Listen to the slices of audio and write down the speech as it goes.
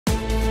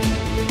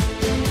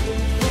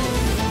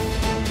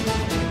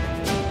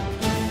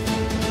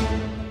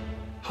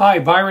Hi,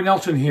 Byron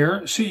Elton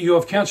here, CEO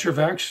of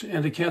CancerVax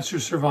and a cancer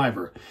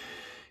survivor.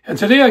 And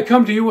today I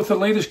come to you with the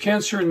latest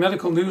cancer and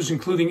medical news,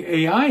 including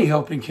AI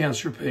helping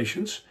cancer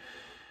patients,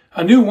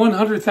 a new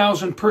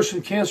 100,000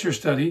 person cancer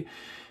study,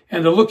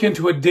 and a look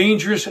into a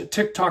dangerous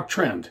TikTok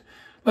trend.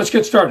 Let's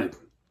get started.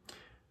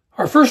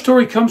 Our first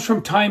story comes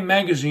from Time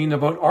magazine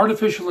about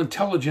artificial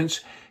intelligence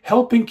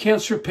helping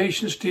cancer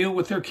patients deal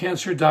with their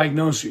cancer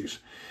diagnoses.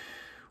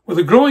 With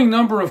a growing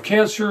number of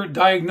cancer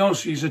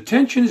diagnoses,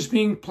 attention is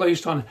being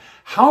placed on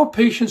how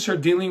patients are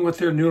dealing with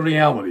their new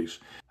realities.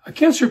 A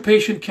cancer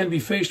patient can be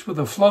faced with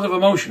a flood of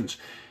emotions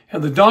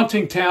and the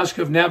daunting task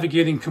of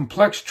navigating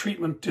complex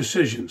treatment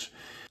decisions.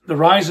 The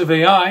rise of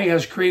AI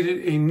has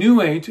created a new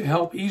aid to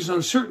help ease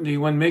uncertainty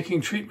when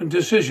making treatment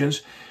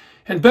decisions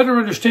and better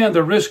understand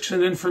the risks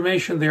and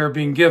information they are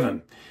being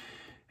given.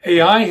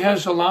 AI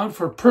has allowed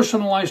for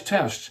personalized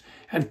tests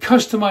and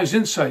customized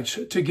insights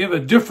to give a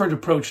different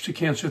approach to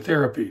cancer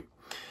therapy.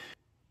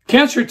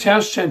 Cancer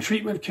tests and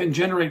treatment can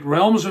generate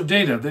realms of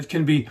data that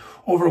can be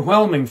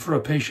overwhelming for a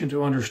patient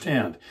to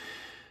understand.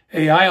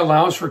 AI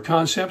allows for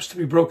concepts to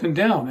be broken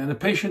down and a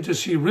patient to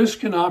see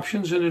risk and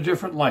options in a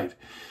different light.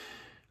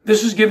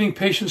 This is giving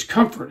patients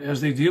comfort as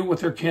they deal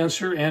with their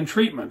cancer and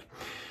treatment.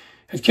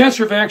 At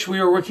CancerVax, we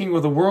are working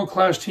with a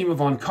world-class team of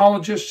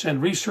oncologists and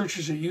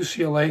researchers at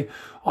UCLA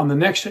on the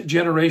next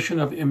generation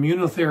of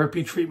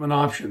immunotherapy treatment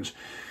options.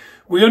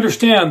 We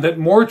understand that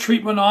more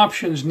treatment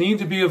options need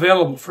to be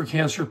available for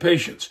cancer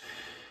patients,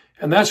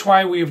 and that's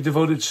why we have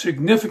devoted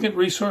significant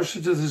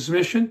resources to this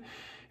mission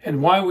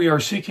and why we are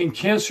seeking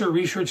cancer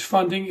research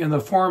funding in the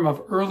form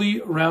of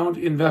early round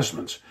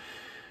investments.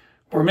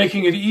 We're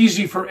making it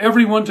easy for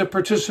everyone to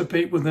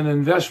participate with an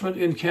investment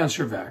in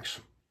CancerVax.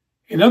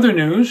 In other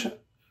news,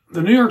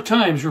 the New York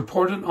Times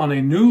reported on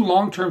a new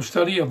long-term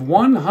study of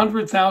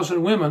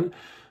 100,000 women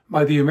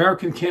by the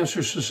American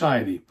Cancer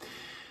Society.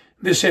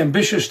 This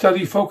ambitious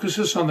study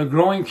focuses on the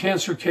growing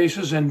cancer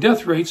cases and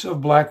death rates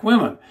of Black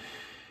women.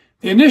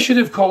 The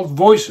initiative, called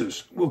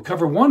Voices, will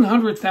cover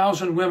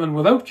 100,000 women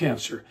without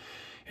cancer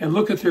and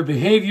look at their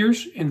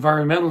behaviors,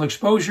 environmental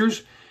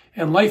exposures,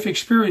 and life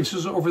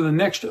experiences over the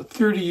next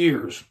 30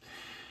 years.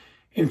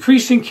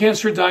 Increasing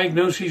cancer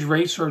diagnosis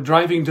rates are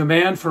driving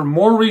demand for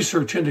more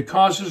research into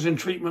causes and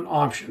treatment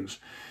options.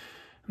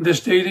 This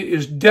data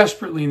is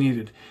desperately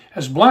needed,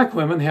 as Black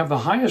women have the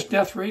highest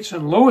death rates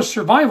and lowest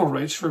survival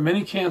rates for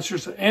many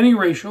cancers of any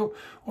racial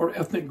or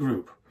ethnic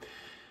group.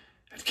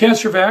 At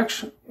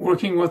CancerVax,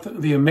 working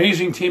with the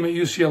amazing team at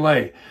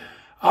UCLA,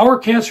 our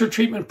cancer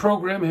treatment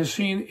program has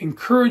seen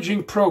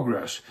encouraging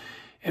progress,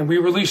 and we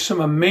released some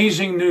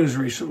amazing news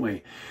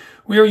recently.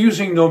 We are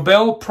using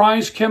Nobel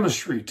Prize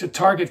chemistry to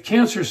target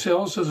cancer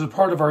cells as a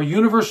part of our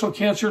universal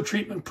cancer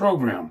treatment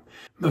program.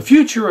 The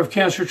future of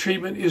cancer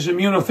treatment is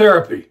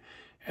immunotherapy,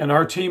 and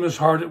our team is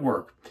hard at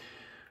work.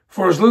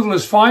 For as little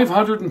as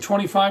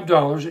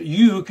 $525,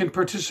 you can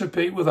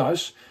participate with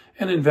us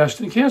and invest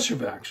in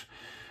CancerVax.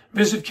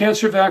 Visit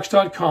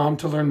CancerVax.com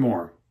to learn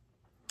more.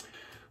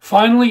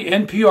 Finally,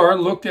 NPR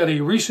looked at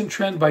a recent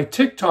trend by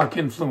TikTok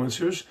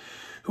influencers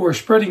who are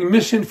spreading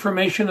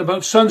misinformation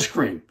about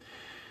sunscreen.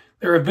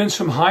 There have been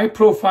some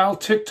high-profile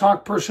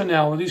TikTok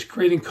personalities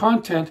creating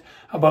content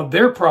about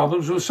their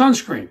problems with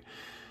sunscreen.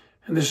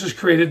 And this has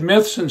created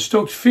myths and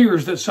stoked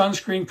fears that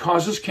sunscreen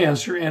causes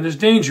cancer and is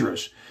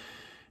dangerous.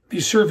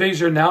 These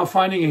surveys are now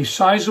finding a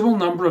sizable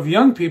number of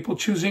young people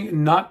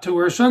choosing not to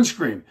wear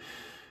sunscreen.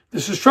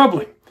 This is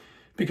troubling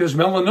because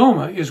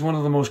melanoma is one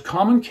of the most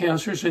common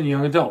cancers in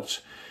young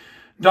adults.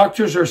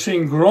 Doctors are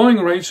seeing growing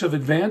rates of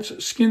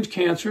advanced skin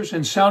cancers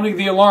and sounding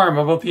the alarm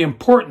about the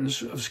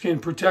importance of skin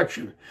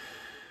protection.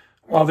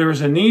 While there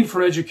is a need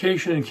for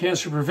education and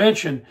cancer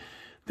prevention,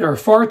 there are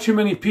far too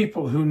many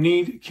people who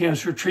need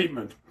cancer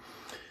treatment.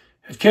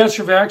 At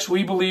CancerVax,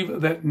 we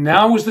believe that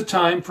now is the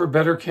time for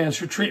better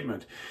cancer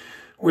treatment.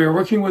 We are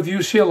working with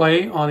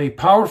UCLA on a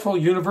powerful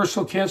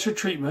universal cancer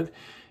treatment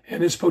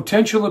and its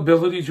potential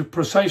ability to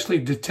precisely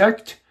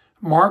detect,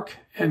 mark,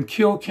 and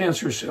kill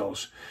cancer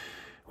cells.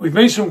 We've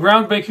made some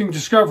groundbreaking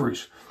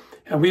discoveries,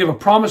 and we have a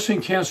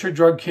promising cancer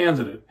drug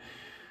candidate.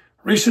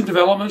 Recent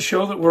developments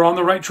show that we're on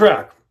the right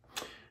track.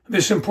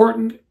 This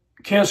important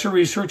cancer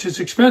research is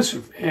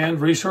expensive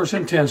and resource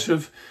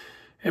intensive,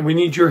 and we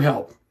need your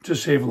help to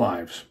save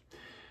lives.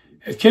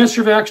 At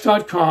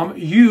CancerVax.com,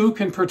 you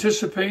can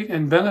participate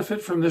and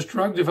benefit from this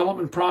drug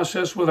development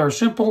process with our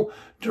simple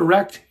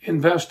Direct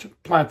Invest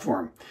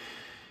platform.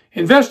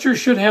 Investors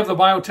should have the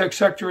biotech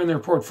sector in their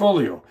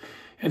portfolio,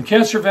 and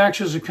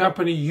CancerVax is a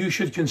company you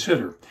should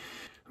consider.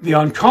 The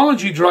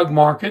oncology drug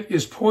market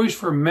is poised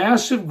for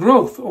massive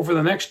growth over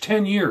the next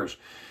 10 years.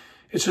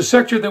 It's a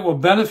sector that will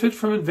benefit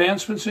from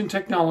advancements in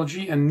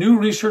technology and new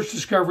research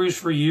discoveries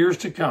for years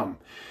to come.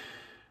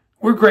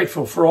 We're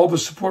grateful for all the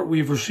support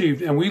we've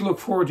received, and we look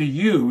forward to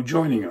you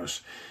joining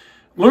us.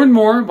 Learn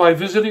more by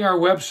visiting our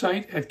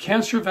website at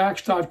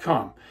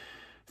CancerVax.com.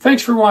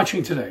 Thanks for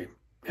watching today,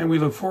 and we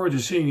look forward to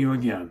seeing you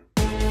again.